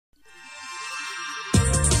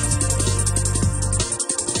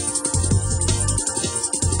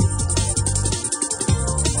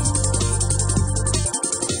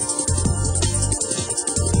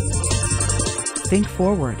Think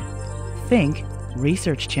Forward. Think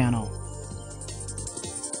Research Channel.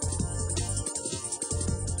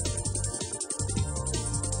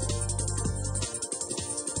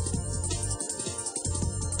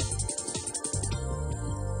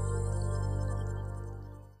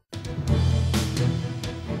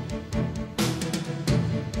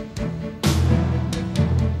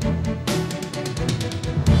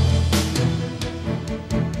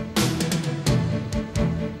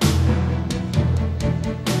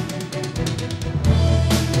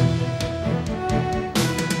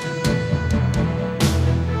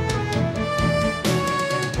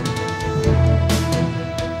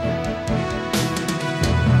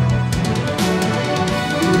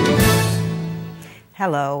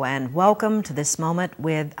 Hello and welcome to This Moment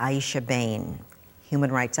with Aisha Bain,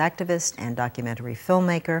 human rights activist and documentary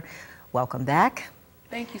filmmaker. Welcome back.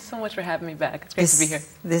 Thank you so much for having me back. It's great to be here.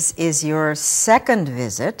 This is your second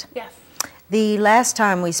visit. Yes. The last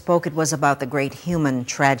time we spoke, it was about the great human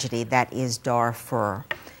tragedy that is Darfur.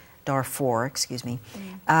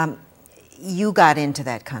 You got into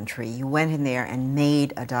that country. You went in there and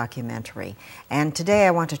made a documentary. And today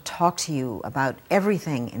I want to talk to you about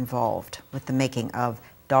everything involved with the making of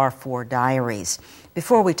Darfur Diaries.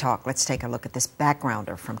 Before we talk, let's take a look at this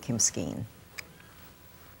backgrounder from Kim Skeen.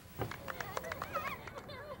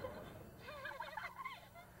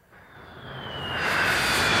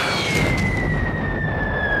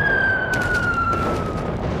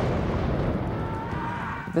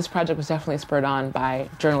 This project was definitely spurred on by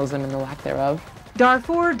journalism and the lack thereof.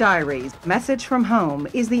 Darfur Diaries, Message from Home,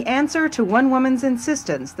 is the answer to one woman's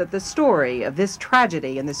insistence that the story of this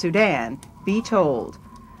tragedy in the Sudan be told.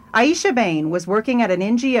 Aisha Bain was working at an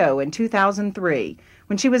NGO in 2003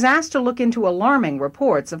 when she was asked to look into alarming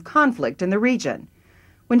reports of conflict in the region.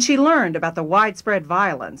 When she learned about the widespread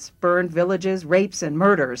violence, burned villages, rapes, and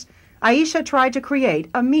murders, Aisha tried to create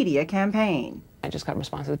a media campaign. I just got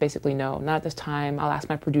responses, basically, no, not at this time. I'll ask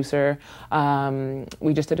my producer.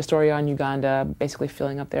 We just did a story on Uganda, basically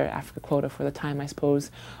filling up their Africa quota for the time, I suppose.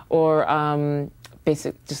 Or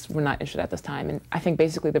just we're not interested at this time. And I think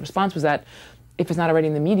basically the response was that if it's not already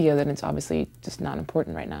in the media, then it's obviously just not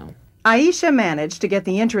important right now. Aisha managed to get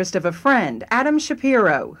the interest of a friend, Adam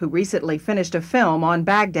Shapiro, who recently finished a film on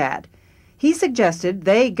Baghdad. He suggested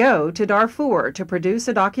they go to Darfur to produce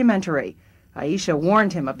a documentary. Aisha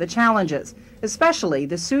warned him of the challenges, especially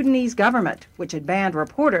the Sudanese government, which had banned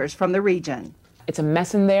reporters from the region. It's a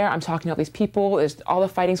mess in there. I'm talking to all these people. There's all the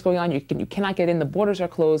fighting's going on. You cannot get in. The borders are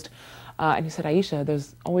closed. And he said, Aisha,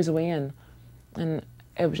 there's always a way in. And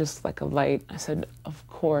it was just like a light. I said, of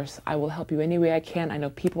course, I will help you any way I can. I know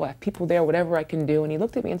people. I have people there, whatever I can do. And he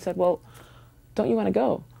looked at me and said, well, don't you want to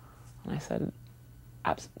go? And I said,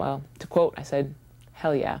 well, to quote, I said,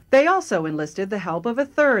 hell yeah. They also enlisted the help of a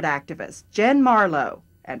third activist, Jen Marlowe,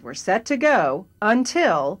 and were set to go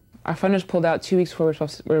until... Our funders pulled out 2 weeks before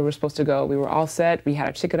we were supposed to go. We were all set. We had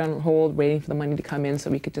our ticket on hold, waiting for the money to come in so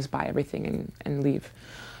we could just buy everything and leave.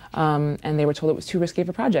 And they were told it was too risky of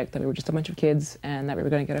a project, that we were just a bunch of kids and that we were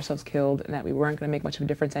going to get ourselves killed and that we weren't going to make much of a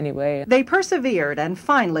difference anyway. They persevered and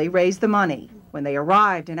finally raised the money. When they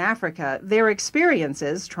arrived in Africa, their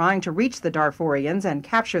experiences trying to reach the Darfurians and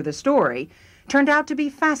capture the story turned out to be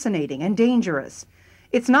fascinating and dangerous.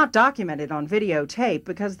 It's not documented on videotape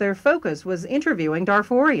because their focus was interviewing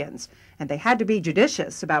Darfurians, and they had to be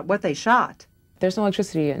judicious about what they shot. There's no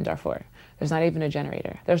electricity in Darfur. There's not even a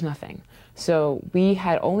generator. There's nothing. So we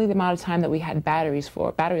had only the amount of time that we had battery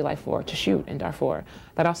life for to shoot in Darfur.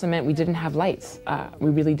 That also meant we didn't have lights.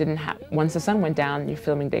 We really didn't have. Once the sun went down, your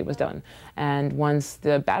filming day was done. And once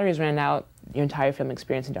the batteries ran out, your entire film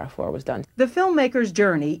experience in Darfur was done. The filmmaker's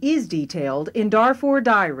journey is detailed in Darfur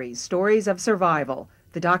Diaries, Stories of Survival,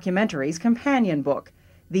 the documentary's companion book.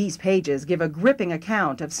 These pages give a gripping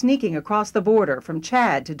account of sneaking across the border from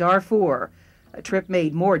Chad to Darfur, a trip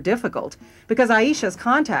made more difficult because Aisha's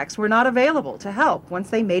contacts were not available to help once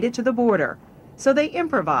they made it to the border. So they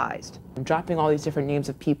improvised. Dropping all these different names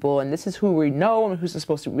of people, and this is who we know and we're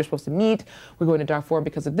supposed to meet. We're going to Darfur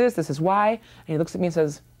because of this is why. And he looks at me and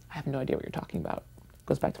says, I have no idea what you're talking about.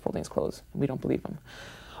 Goes back to folding his clothes. We don't believe him.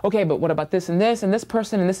 Okay, but what about this and this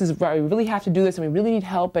person, and this is why we really have to do this, and we really need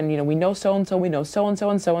help, and we know so-and-so, we know so-and-so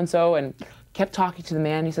and so-and-so, and kept talking to the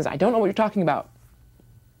man. He says, I don't know what you're talking about.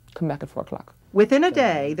 Come back at 4 o'clock. Within a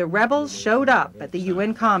day, the rebels showed up at the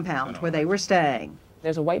UN compound where they were staying.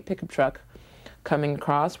 There's a white pickup truck coming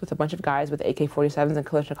across with a bunch of guys with AK-47s and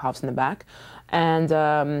Kalashnikovs in the back, and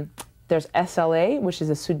there's SLA, which is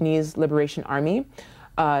the Sudanese Liberation Army,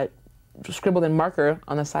 scribbled in marker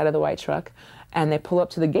on the side of the white truck, and they pull up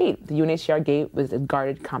to the gate, the UNHCR gate with a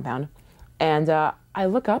guarded compound, And I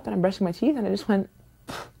look up and I'm brushing my teeth and I just went,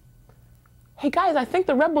 hey guys, I think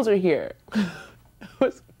the rebels are here. It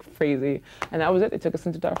was crazy. And that was it. They took us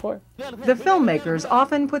into Darfur. The filmmakers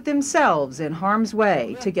often put themselves in harm's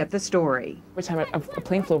way to get the story. Every time a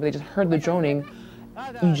plane flew over, they just heard the droning.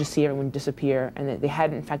 You just see everyone disappear, and they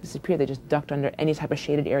hadn't in fact disappeared. They just ducked under any type of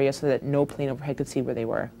shaded area so that no plane overhead could see where they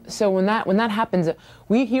were. So when that happens,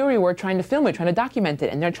 we were trying to film it, trying to document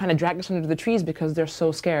it, and they're trying to drag us under the trees because they're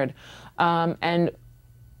so scared. And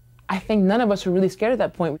I think none of us were really scared at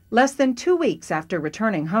that point. Less than 2 weeks after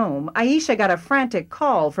returning home, Aisha got a frantic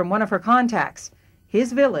call from one of her contacts.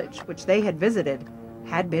 His village, which they had visited,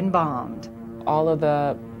 had been bombed. All of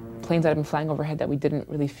the planes that had been flying overhead that we didn't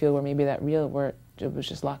really feel were maybe that real, it was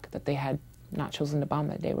just luck that they had not chosen to bomb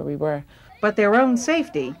that day where we were. But their own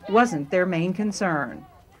safety wasn't their main concern.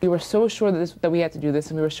 We were so sure that we had to do this,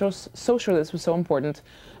 and we were so sure this was so important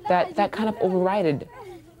that kind of overrided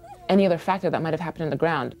any other factor that might have happened on the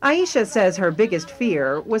ground. Aisha says her biggest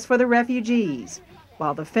fear was for the refugees.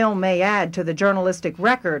 While the film may add to the journalistic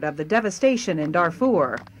record of the devastation in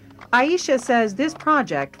Darfur, Aisha says this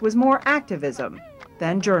project was more activism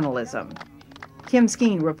than journalism. Kim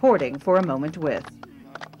Skeen reporting for A Moment With.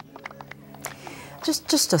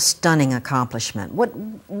 Just a stunning accomplishment.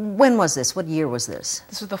 When was this? What year was this?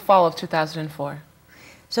 This was the fall of 2004.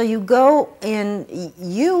 So you go in,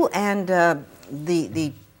 you and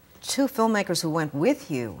the two filmmakers who went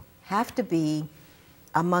with you have to be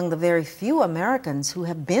among the very few Americans who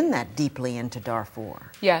have been that deeply into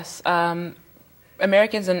Darfur. Yes.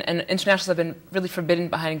 Americans and internationals have been really forbidden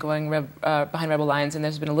behind rebel lines, and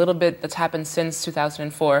there's been a little bit that's happened since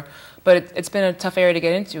 2004, but it's been a tough area to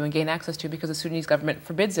get into and gain access to because the Sudanese government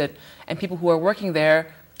forbids it, and people who are working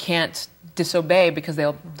there can't disobey because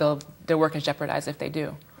their work is jeopardized if they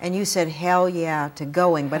do. And you said hell yeah to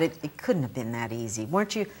going, but it couldn't have been that easy.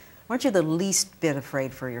 Weren't you the least bit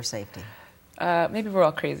afraid for your safety? Maybe we're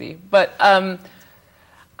all crazy, but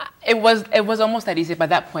it was almost that easy by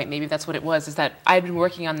that point. Maybe that's what it was, is that I'd been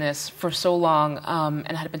working on this for so long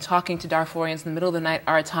and had been talking to Darfurians in the middle of the night,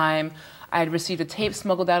 our time. I had received a tape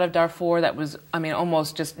smuggled out of Darfur that was, I mean,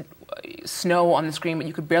 almost just snow on the screen, but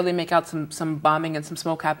you could barely make out some bombing and some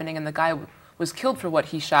smoke happening, and the guy was killed for what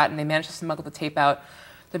he shot, and they managed to smuggle the tape out.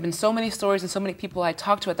 There have been so many stories and so many people I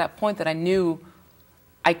talked to at that point that I knew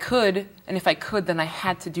I could, and if I could, then I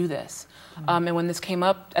had to do this. And when this came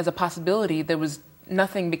up as a possibility,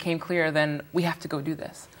 nothing became clearer than we have to go do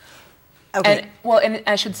this. Okay. And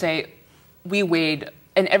I should say, we weighed,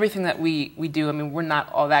 and everything that we do, I mean, we're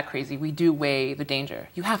not all that crazy. We do weigh the danger.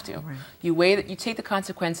 You have to. Right. You weigh that, you take the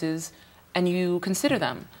consequences, and you consider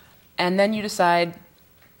them. And then you decide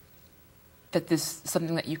that this is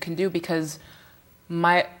something that you can do, because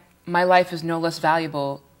my life is no less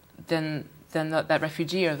valuable than that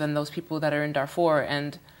refugee or than those people that are in Darfur.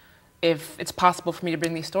 And if it's possible for me to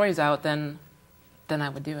bring these stories out, then I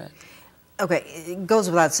would do it. Okay, it goes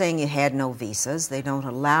without saying you had no visas. They don't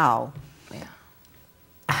allow. Yeah.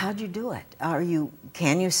 How'd you do it?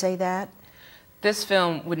 Can you say that? This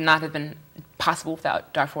film would not have been possible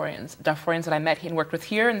without Darfurians. Darfurians that I met and worked with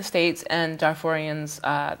here in the States, and Darfurians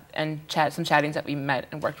and some Chadians that we met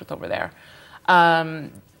and worked with over there.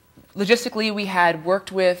 Logistically, we had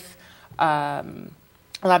worked with a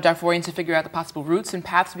lot of Darfurians to figure out the possible routes and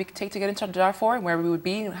paths we could take to get into Darfur and where we would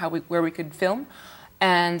be and where we could film.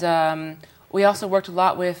 And we also worked a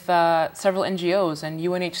lot with several NGOs and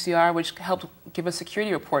UNHCR, which helped give us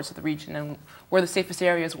security reports of the region and where the safest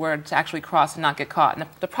areas were to actually cross and not get caught. And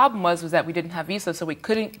the problem was that we didn't have visas, so we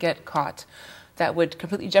couldn't get caught. That would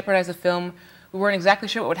completely jeopardize the film. We weren't exactly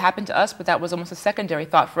sure what would happen to us, but that was almost a secondary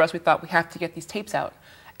thought for us. We thought we have to get these tapes out.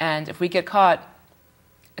 And if we get caught,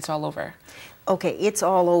 it's all over. Okay, it's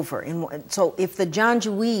all over. And so if the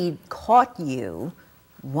Janjaweed caught you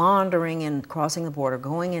wandering and crossing the border,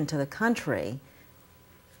 going into the country,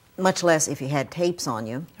 much less if you had tapes on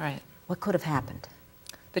you, right, what could have happened?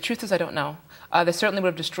 The truth is I don't know. They certainly would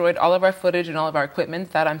have destroyed all of our footage and all of our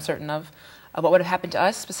equipment, that I'm certain of. What would have happened to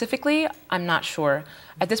us specifically, I'm not sure.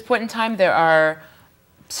 At this point in time, there are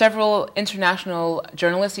several international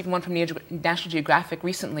journalists, even one from National Geographic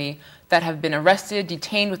recently, that have been arrested,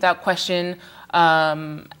 detained without question,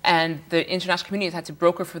 and the international community has had to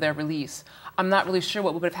broker for their release. I'm not really sure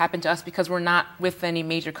what would have happened to us because we're not with any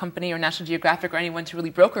major company or National Geographic or anyone to really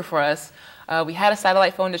broker for us. We had a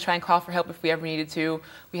satellite phone to try and call for help if we ever needed to.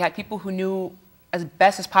 We had people who knew as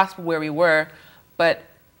best as possible where we were, but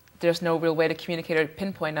there's no real way to communicate or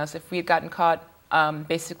pinpoint us. If we had gotten caught,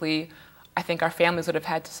 basically, I think our families would have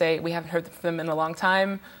had to say, we haven't heard from them in a long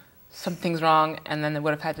time, something's wrong, and then it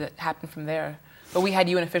would have had to happen from there. But we had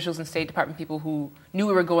UN officials and State Department people who knew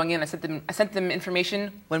we were going in. I sent them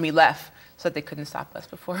information when we left so that they couldn't stop us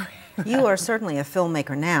before we left. You are certainly a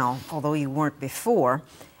filmmaker now, although you weren't before.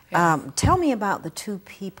 Yes. Tell me about the two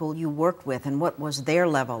people you worked with and what was their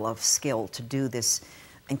level of skill to do this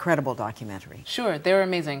incredible documentary. Sure, they were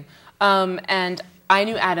amazing. And I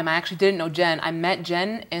knew Adam. I actually didn't know Jen. I met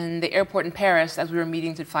Jen in the airport in Paris as we were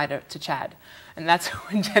meeting to fly to Chad. And that's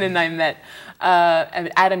when Jen and I met.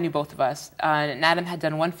 And Adam knew both of us. And Adam had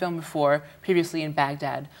done one film previously in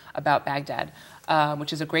Baghdad, about Baghdad,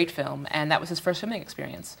 which is a great film. And that was his first filming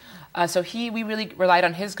experience. So we really relied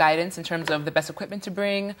on his guidance in terms of the best equipment to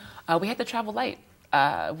bring. We had to travel light.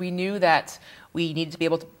 We knew that we needed to be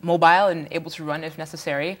able to mobile and able to run if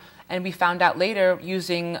necessary. And we found out later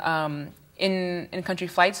using in-country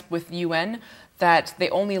flights with the UN that they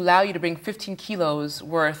only allow you to bring 15 kilos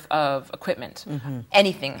worth of equipment,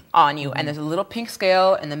 anything on you. And there's a little pink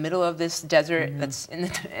scale in the middle of this desert that's in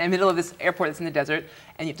the middle of this airport that's in the desert,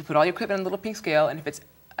 and you have to put all your equipment on a little pink scale, and if it's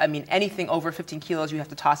anything over 15 kilos, you have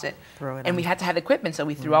to toss it. Throw it and on. we had to have equipment, so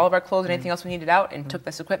we threw all of our clothes and anything else we needed out and took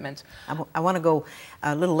this equipment. I want to go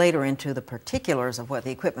a little later into the particulars of what the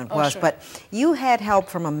equipment was, sure. but you had help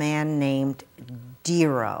from a man named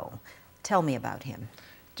Diro. Tell me about him.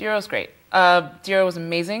 Diro's great. Diro was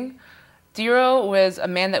amazing. Diro was a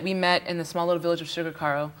man that we met in the small little village of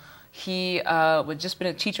Sugarcaro. He had just been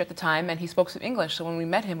a teacher at the time, and he spoke some English. So when we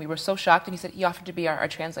met him, we were so shocked, and he said he offered to be our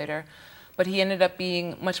translator. But he ended up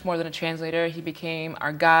being much more than a translator. He became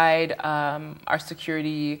our guide, our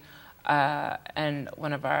security, and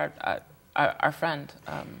one of our friend.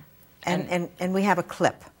 And we have a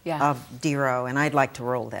clip of Diro, and I'd like to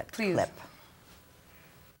roll that clip.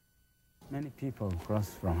 Many people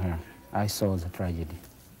crossed from here. I saw the tragedy.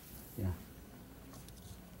 Yeah.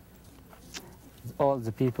 All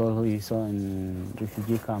the people who you saw in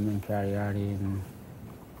refugee camp in Kariari,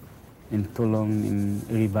 in Tulum, in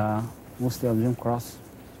Riba, most of them crossed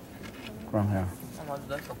from here.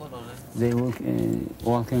 They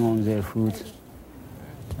walking on their food.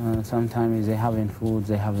 Sometimes they having food,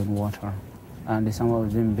 they having water. And some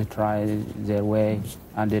of them betray their way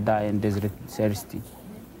and they die in desert thirsty.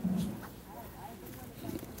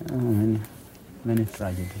 Many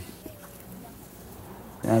tragedies.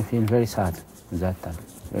 I feel very sad at that time,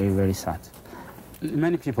 very, very sad.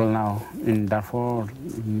 Many people now in Darfur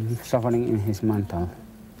suffering in his mental,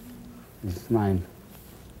 his mind,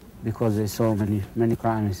 because they saw many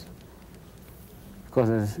crimes.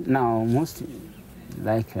 Because now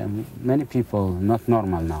many people not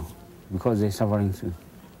normal now, because they're suffering to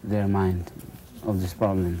their mind of this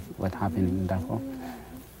problem, what happened in Darfur.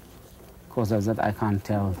 Because of that, I can't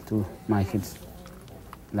tell to my kids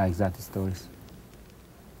like that stories.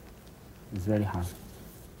 It's very hard.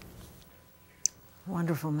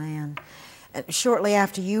 Wonderful man. Shortly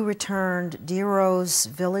after you returned, Diro's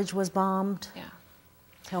village was bombed. Yeah.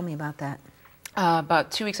 Tell me about that.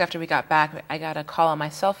 About 2 weeks after we got back, I got a call on my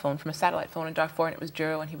cell phone from a satellite phone in Darfur, and it was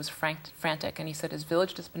Diro, and he was frantic, and he said his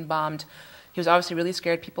village had just been bombed. He was obviously really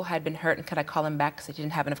scared. People had been hurt, and could I call him back because he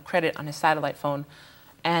didn't have enough credit on his satellite phone.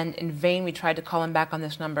 And in vain, we tried to call him back on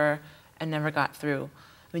this number and never got through.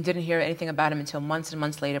 We didn't hear anything about him until months and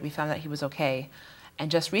months later. We found out he was okay.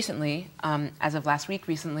 And just recently, as of last week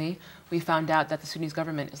recently, we found out that the Sudanese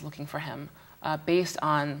government is looking for him based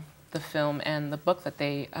on the film and the book that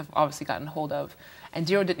they have obviously gotten hold of. And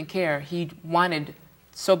Diro didn't care. He wanted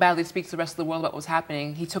so badly to speak to the rest of the world about what was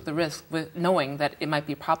happening. He took the risk with knowing that it might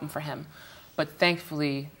be a problem for him. But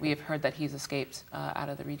thankfully, we have heard that he's escaped out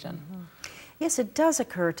of the region. Yes, it does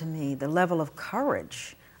occur to me the level of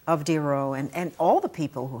courage of Diro and all the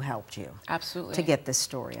people who helped you. Absolutely. To get this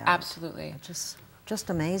story out. Absolutely. Just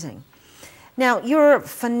amazing. Now, your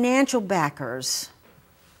financial backers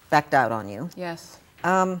backed out on you. Yes.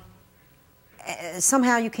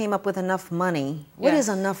 Somehow you came up with enough money. What Yes. is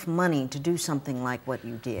enough money to do something like what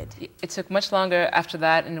you did? It took much longer after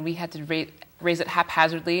that, and we had to raise it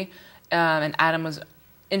haphazardly, and Adam was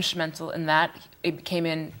instrumental in that. It came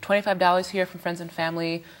in $25 here from friends and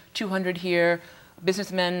family, $200 here,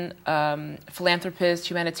 businessmen, philanthropists,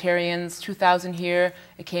 humanitarians, $2,000 here.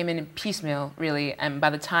 It came in piecemeal, really, and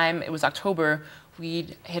by the time it was October,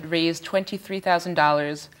 we had raised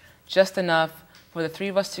 $23,000, just enough for the three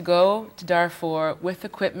of us to go to Darfur with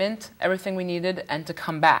equipment, everything we needed, and to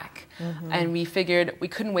come back. And we figured we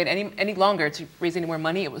couldn't wait any longer to raise any more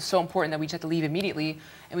money. It was so important that we just had to leave immediately,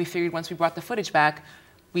 and we figured once we brought the footage back,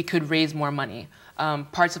 we could raise more money.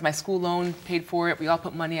 Parts of my school loan paid for it. We all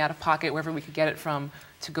put money out of pocket, wherever we could get it from,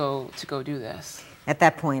 to go do this. At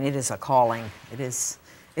that point, it is a calling. It is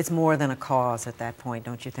It's more than a cause at that point,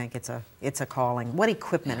 don't you think? It's a calling. What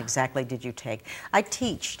equipment exactly did you take? I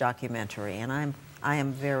teach documentary, and I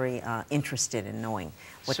am very interested in knowing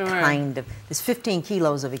what kind of, this 15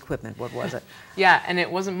 kilos of equipment, what was it? Yeah, and it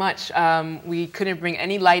wasn't much. We couldn't bring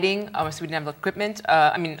any lighting, obviously we didn't have equipment,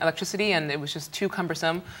 electricity, and it was just too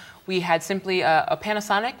cumbersome. We had simply a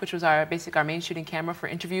Panasonic, which was our main shooting camera for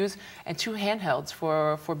interviews, and 2 handhelds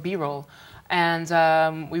for B-roll.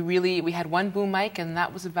 And we had 1 boom mic, and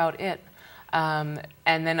that was about it. And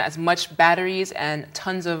then as much batteries and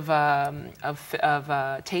tons of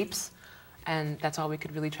tapes, and that's all we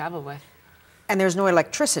could really travel with. And there's no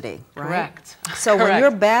electricity, right? Correct. So Correct. when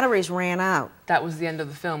your batteries ran out, that was the end of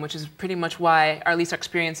the film, which is pretty much why, or at least our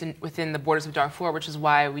experience within the borders of Darfur, which is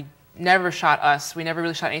why we never shot us. We never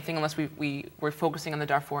really shot anything unless we were focusing on the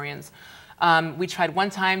Darfurians. We tried one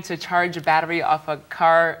time to charge a battery off a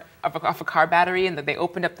car battery, and that they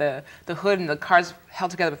opened up the hood, and the cars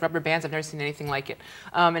held together with rubber bands. I've never seen anything like it.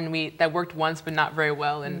 And that worked once, but not very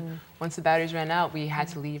well. And once the batteries ran out, we had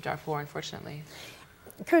to leave Darfur, unfortunately.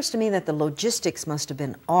 it occurs to me that the logistics must have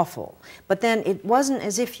been awful. But then it wasn't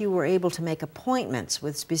as if you were able to make appointments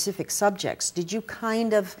with specific subjects. Did you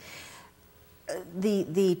kind of,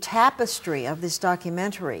 the tapestry of this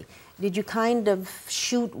documentary, did you kind of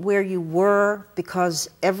shoot where you were because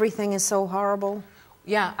everything is so horrible?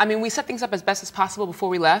 Yeah, I mean, we set things up as best as possible before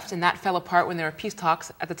we left, and that fell apart when there were peace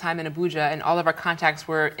talks at the time in Abuja, and all of our contacts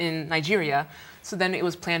were in Nigeria. So then it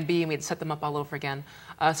was plan B, and we had to set them up all over again.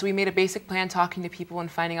 So we made a basic plan, talking to people and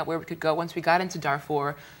finding out where we could go. Once we got into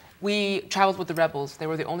Darfur, we traveled with the rebels. They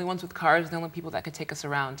were the only ones with cars, the only people that could take us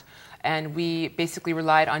around. And we basically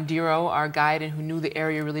relied on Diro, our guide, and who knew the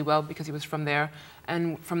area really well because he was from there,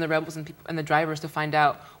 and from the rebels and the drivers to find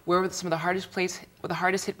out where were some of the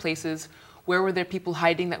hardest hit places, where were there people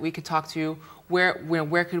hiding that we could talk to, where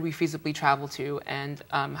could we feasibly travel to, and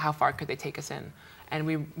how far could they take us in. And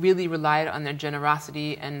we really relied on their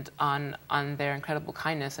generosity and on their incredible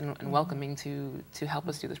kindness and welcoming to help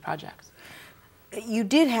us do this project. You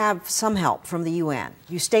did have some help from the UN.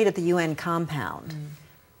 You stayed at the UN compound.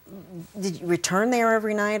 Did you return there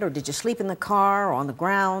every night, or did you sleep in the car or on the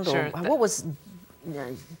ground? Sure. Or what was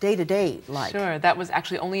day-to-day like? Sure, that was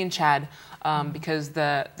actually only in Chad because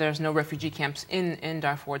there's no refugee camps in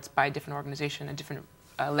Darfur. It's by a different organization, a different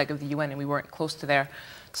leg of the UN, and we weren't close to there.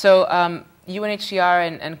 So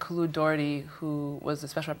UNHCR and Khulud Doherty, who was the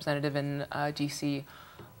special representative in DC,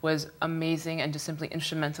 was amazing and just simply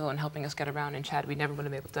instrumental in helping us get around in Chad. We never would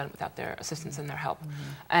have been able to do it without their assistance and their help.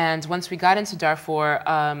 And once we got into Darfur,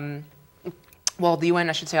 well, the UN,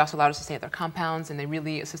 I should say, also allowed us to stay at their compounds, and they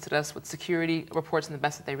really assisted us with security reports and the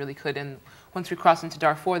best that they really could. And once we crossed into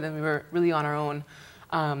Darfur, then we were really on our own.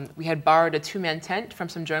 We had borrowed a two-man tent from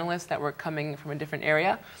some journalists that were coming from a different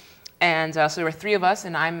area. And so there were 3 of us,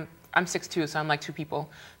 and I'm 6'2", so I'm like 2 people.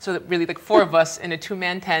 So that really, like 4 of us in a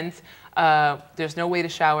 2-man tent. There's no way to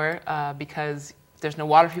shower because there's no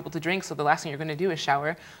water for people to drink, so the last thing you're going to do is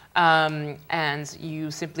shower. And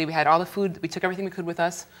we had all the food, we took everything we could with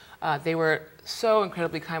us. They were so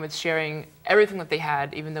incredibly kind with sharing everything that they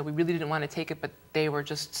had, even though we really didn't want to take it, but they were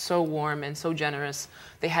just so warm and so generous.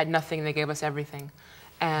 They had nothing, they gave us everything.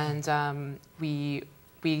 And we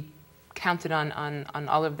counted on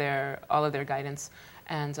all of their guidance.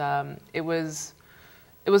 And it was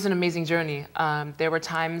an amazing journey. There were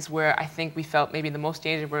times where I think we felt maybe the most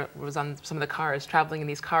danger was on some of the cars, traveling in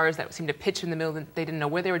these cars that seemed to pitch in the middle. They didn't know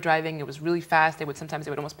where they were driving. It was really fast. Sometimes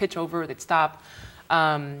they would almost pitch over, they'd stop.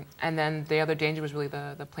 And then the other danger was really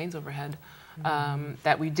the planes overhead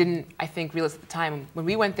that we didn't, I think, realize at the time. When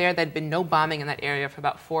we went there, there'd been no bombing in that area for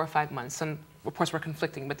about 4 or 5 months. Some reports were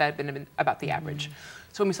conflicting, but that had been about the average.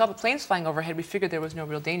 So when we saw the planes flying overhead, we figured there was no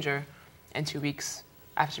real danger. And 2 weeks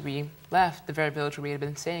after we left, the very village where we had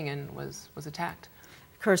been staying in was attacked.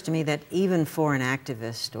 It occurs to me that even for an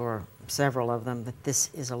activist, or several of them, that this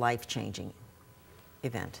is a life-changing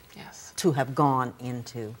event. Yes. To have gone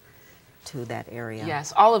into that area.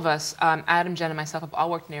 Yes, all of us, Adam, Jen, and myself, have all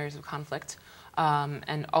worked in areas of conflict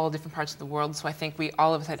and all different parts of the world. So I think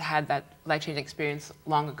all of us had that life-changing experience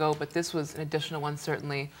long ago, but this was an additional one,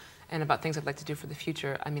 certainly, and about things I'd like to do for the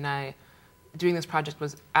future. I mean, doing this project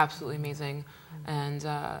was absolutely amazing, and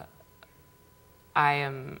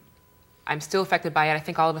I'm still affected by it. I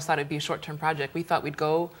think all of us thought it'd be a short-term project. We thought we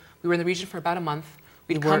were in the region for about a month.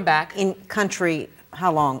 We'd come back. In country,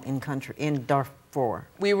 how long in country? In Darfur?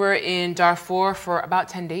 We were in Darfur for about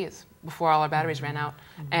 10 days before all our batteries ran out,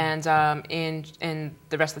 and in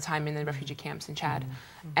the rest of the time in the refugee camps in Chad.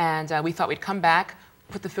 And we thought we'd come back,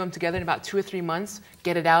 put the film together in about 2 or 3 months,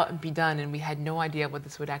 get it out and be done, and we had no idea what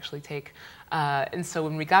this would actually take. And so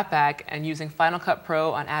when we got back and using Final Cut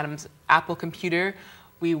Pro on Adam's Apple computer,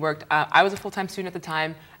 we worked, I was a full-time student at the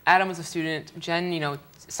time, Adam was a student, Jen,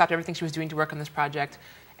 stopped everything she was doing to work on this project,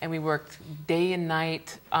 and we worked day and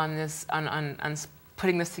night on this, on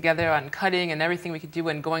putting this together, on cutting and everything we could do,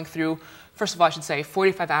 and going through, first of all, I should say,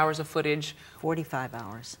 45 hours of footage. 45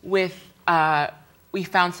 hours. With, we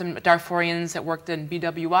found some Darfurians that worked in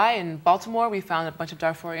BWI in Baltimore. We found a bunch of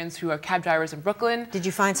Darfurians who are cab drivers in Brooklyn. Did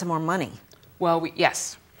you find some more money? Well,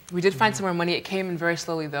 yes. We did find some more money. It came in very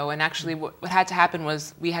slowly, though, and actually what had to happen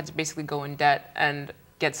was we had to basically go in debt and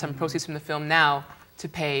get some proceeds from the film now to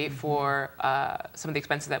pay for some of the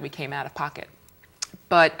expenses that we came out of pocket.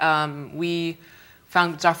 But we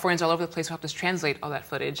found Darfurians all over the place who helped us translate all that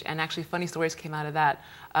footage, and actually funny stories came out of that.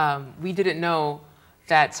 We didn't know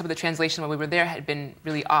that some of the translation while we were there had been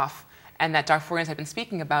really off, and that Darfurians had been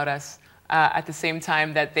speaking about us at the same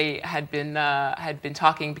time that they had been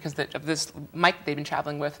talking because of this mic they'd been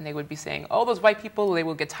traveling with, and they would be saying, "Oh, those white people, they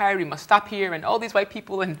will get tired. We must stop here." And all these white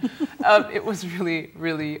people, and it was really,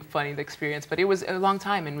 really funny, the experience. But it was a long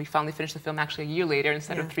time, and we finally finished the film actually a year later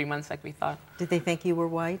instead of 3 months like we thought. Did they think you were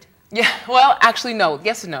white? Yeah. Well, actually, no.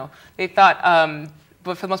 Yes and no. They thought.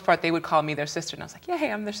 But for the most part, they would call me their sister, and I was like, "Yeah,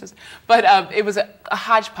 hey, I'm their sister." But it was a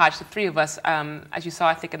hodgepodge. The three of us, as you saw,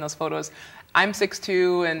 I think in those photos. I'm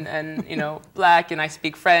 6'2", and black, and I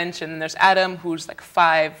speak French. And then there's Adam, who's like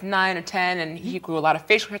 5'9" or 10, and he grew a lot of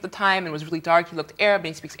facial hair at the time and was really dark. He looked Arab, and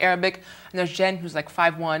he speaks Arabic. And there's Jen, who's like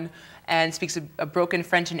 5'1", and speaks a broken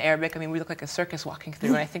French and Arabic. I mean, we look like a circus walking through,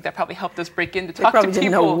 and I think that probably helped us break in to talk to people. They probably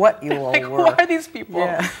didn't know what you all like, were. Who are these people?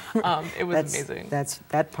 Yeah. It was amazing.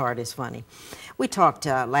 That part is funny. We talked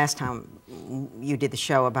last time you did the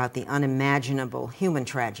show about the unimaginable human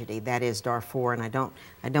tragedy that is Darfur, and I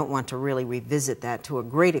don't want to really revisit that to a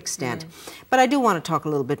great extent, but I do want to talk a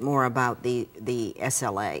little bit more about the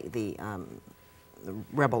SLA, the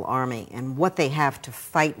rebel army, and what they have to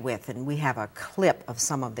fight with. And we have a clip of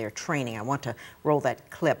some of their training. I want to roll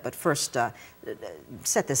that clip, but first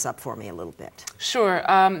set this up for me a little bit. Sure.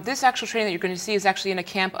 This actual training that you're going to see is actually in a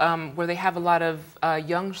camp where they have a lot of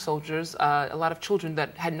young soldiers, a lot of children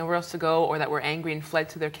that had nowhere else to go or that were angry and fled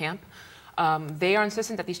to their camp. They are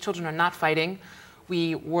insistent that these children are not fighting.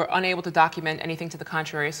 We were unable to document anything to the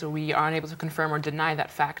contrary, so we are unable to confirm or deny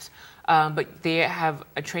that fact. But they have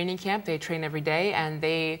a training camp. They train every day, and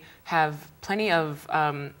they have plenty of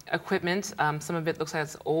equipment. Some of it looks like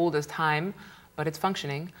it's old as time, but it's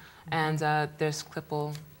functioning. And this clip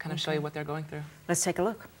will kind of show you what they're going through. Let's take a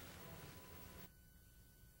look.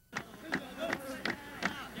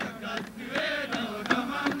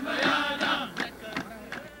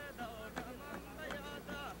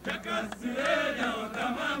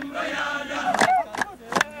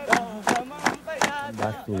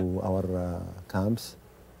 Back to our camps.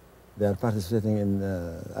 They are participating in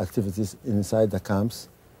activities inside the camps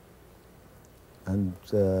and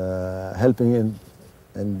helping in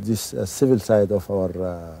this civil side of our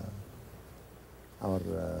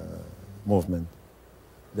movement.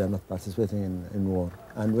 They are not participating in war.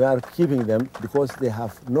 And we are keeping them because they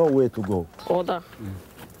have no way to go.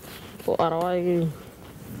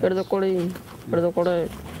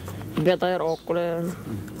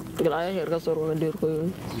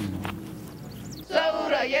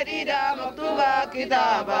 ثورة جديدة مكتوبة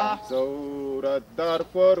كتابة ثورة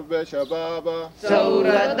دارفور بشبابة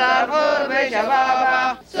ثورة دارفور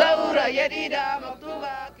بشبابة ثورة جديدة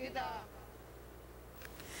مكتوبة كتابة.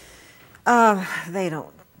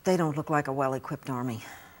 They don't look like a well-equipped army.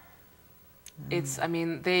 I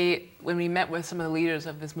mean, when we met with some of the leaders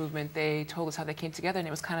of this movement, they told us how they came together, and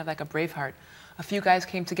it was kind of like a Braveheart. A few guys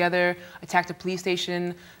came together, attacked a police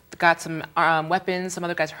station, got some weapons. Some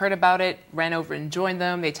other guys heard about it, ran over and joined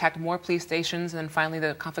them. They attacked more police stations, and then finally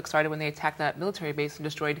the conflict started when they attacked that military base and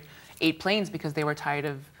destroyed 8 planes because they were tired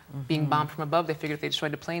of being bombed from above. They figured if they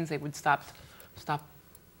destroyed the planes, they would stop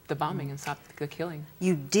the bombing and stop the killing.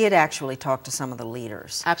 You did actually talk to some of the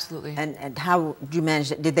leaders. Absolutely. And how did you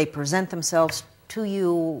manage it? Did they present themselves to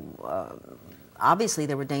you? Obviously,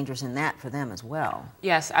 there were dangers in that for them as well.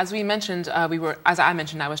 Yes, as we mentioned, we were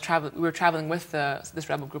traveling with this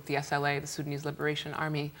rebel group, the SLA, the Sudanese Liberation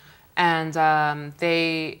Army, and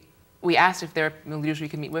we asked if there were leaders we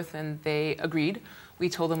could meet with, and they agreed. We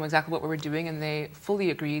told them exactly what we were doing, and they fully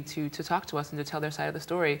agreed to talk to us and to tell their side of the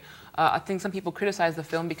story. I think some people criticize the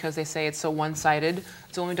film because they say it's so one-sided.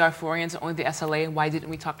 It's only Darfurians, only the SLA, and why didn't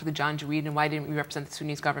we talk to the Janjaweed, and why didn't we represent the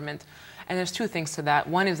Sudanese government? And there's 2 things to that.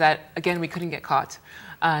 One is that, again, we couldn't get caught.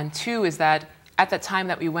 And 2 is that at that time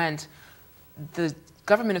that we went, the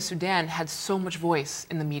government of Sudan had so much voice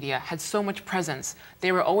in the media, had so much presence.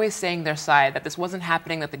 They were always saying their side, that this wasn't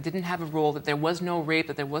happening, that they didn't have a role, that there was no rape,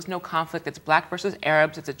 that there was no conflict, it's black versus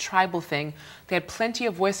Arabs, it's a tribal thing. They had plenty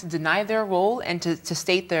of voice to deny their role and to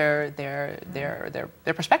state their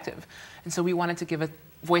perspective. And so we wanted to give a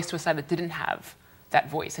voice to a side that didn't have that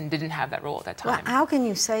voice and didn't have that role at that time. Well, how can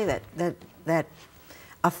you say that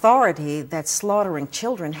authority that's slaughtering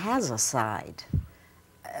children has a side?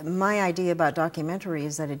 My idea about documentary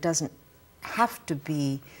is that it doesn't have to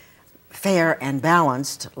be fair and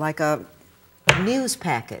balanced like a news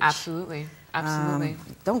package. Absolutely, absolutely.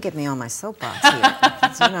 Don't get me on my soapbox here,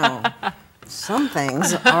 because, you know, some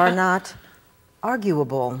things are not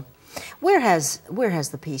arguable. Where has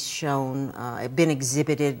the piece shown, been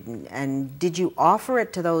exhibited, and did you offer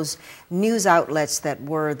it to those news outlets that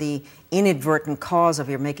were the inadvertent cause of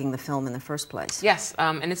your making the film in the first place? Yes,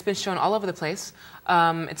 and it's been shown all over the place.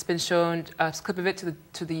 It's been shown, a clip of it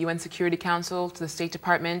to the UN Security Council, to the State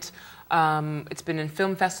Department. It's been in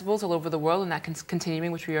film festivals all over the world, and that's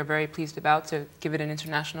continuing, which we are very pleased about, to give it an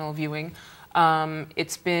international viewing.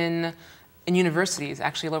 It's been in universities,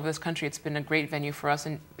 actually, all over this country. It's been a great venue for us,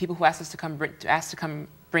 and people who asked us to come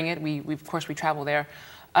bring it, we of course we travel there.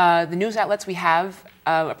 The news outlets, we have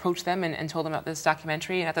approached them and told them about this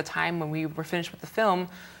documentary, and at the time when we were finished with the film,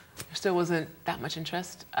 there still wasn't that much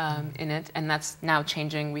interest in it, and that's now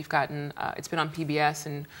changing. We've gotten, it's been on PBS,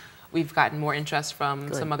 and we've gotten more interest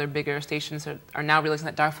from some other bigger stations that are now realizing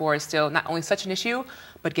that Darfur is still not only such an issue,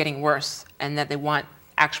 but getting worse, and that they want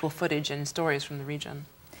actual footage and stories from the region.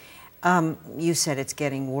 You said it's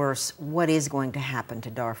getting worse. What is going to happen to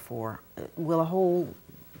Darfur? Will a whole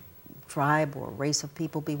tribe or race of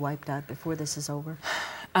people be wiped out before this is over?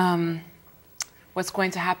 What's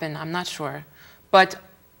going to happen? I'm not sure. But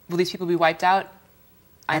will these people be wiped out?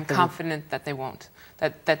 I'm confident that they won't.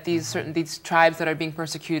 That these these tribes that are being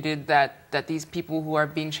persecuted, that these people who are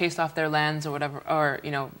being chased off their lands or whatever, or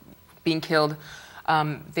being killed,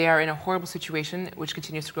 they are in a horrible situation which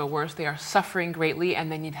continues to grow worse. They are suffering greatly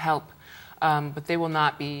and they need help. But they will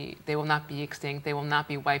not be extinct. They will not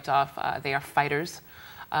be wiped off. They are fighters.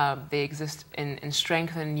 They exist in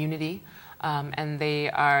strength and unity, and they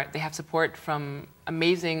have support from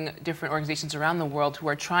amazing different organizations around the world who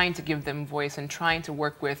are trying to give them voice and trying to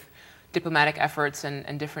work with diplomatic efforts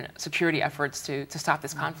and different security efforts to stop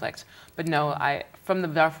this conflict. But no, from the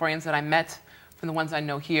Darfurians that I met, from the ones I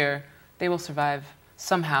know here, they will survive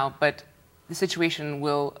somehow, but the situation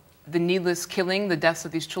will, the needless killing, the deaths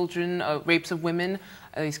of these children, rapes of women,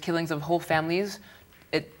 these killings of whole families,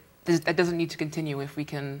 that doesn't need to continue if we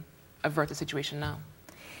can avert the situation now.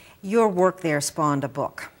 Your work there spawned a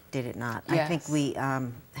book, did it not? Yes. I think we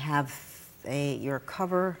have your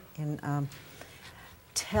cover in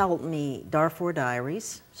Tell Me Darfur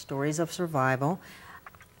Diaries, Stories of Survival.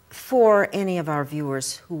 For any of our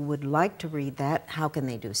viewers who would like to read that, how can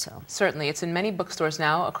they do so? Certainly. It's in many bookstores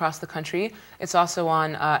now across the country. It's also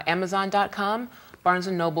on Amazon.com,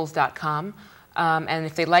 BarnesandNobles.com. And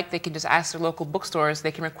if they like, they can just ask their local bookstores.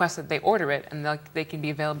 They can request that they order it, and they can be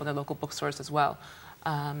available in their local bookstores as well.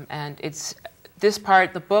 And it's this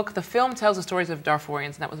part, the film tells the stories of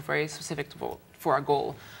Darfurians, and that was very specific for our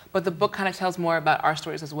goal. But the book kind of tells more about our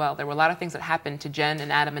stories as well. There were a lot of things that happened to Jen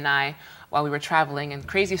and Adam and I while we were traveling, and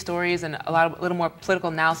crazy stories, and a little more political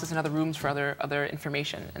analysis in other rooms for other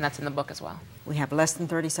information, and that's in the book as well. We have less than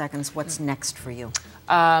 30 seconds. What's next for you?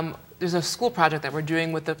 There's a school project that we're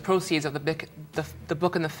doing with the proceeds of the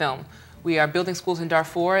book and the film. We are building schools in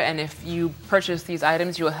Darfur, and if you purchase these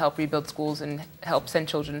items, you will help rebuild schools and help send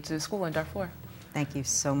children to school in Darfur. Thank you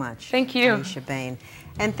so much. Thank you. Aisha Bain.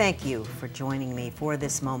 And thank you for joining me for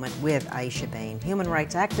this moment with Aisha Bain, human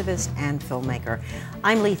rights activist and filmmaker.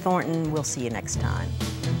 I'm Lee Thornton. We'll see you next time.